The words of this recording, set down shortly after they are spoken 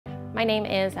My name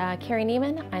is Kari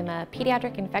Neemann. I'm a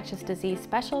pediatric infectious disease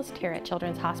specialist here at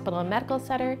Children's Hospital and Medical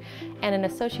Center and an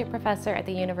associate professor at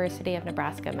the University of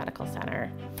Nebraska Medical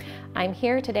Center. I'm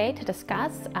here today to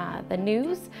discuss the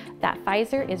news that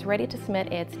Pfizer is ready to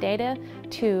submit its data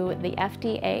to the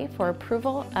FDA for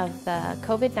approval of the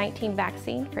COVID-19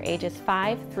 vaccine for ages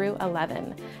 5 through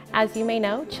 11. As you may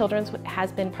know, Children's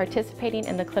has been participating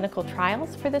in the clinical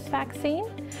trials for this vaccine.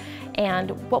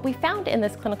 And what we found in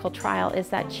this clinical trial is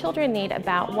that children need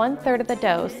about 1/3 of the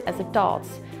dose as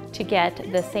adults to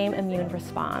get the same immune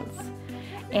response.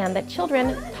 And that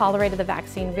children tolerated the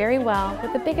vaccine very well,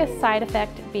 with the biggest side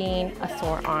effect being a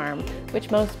sore arm,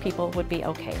 which most people would be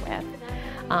okay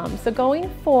with. So going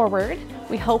forward,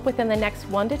 we hope within the next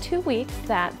 1 to 2 weeks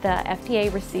that the FDA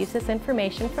receives this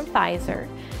information from Pfizer.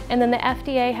 And then the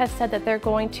FDA has said that they're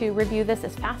going to review this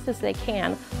as fast as they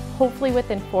can, hopefully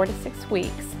within 4 to 6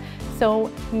 weeks.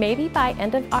 So maybe by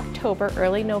end of October,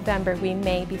 early November, we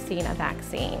may be seeing a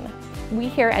vaccine. We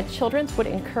here at Children's would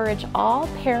encourage all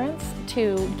parents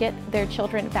to get their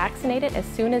children vaccinated as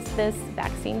soon as this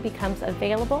vaccine becomes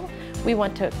available. We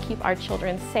want to keep our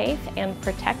children safe and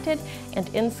protected and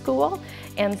in school.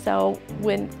 And so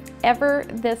whenever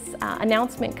this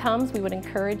announcement comes, we would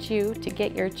encourage you to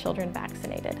get your children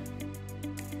vaccinated.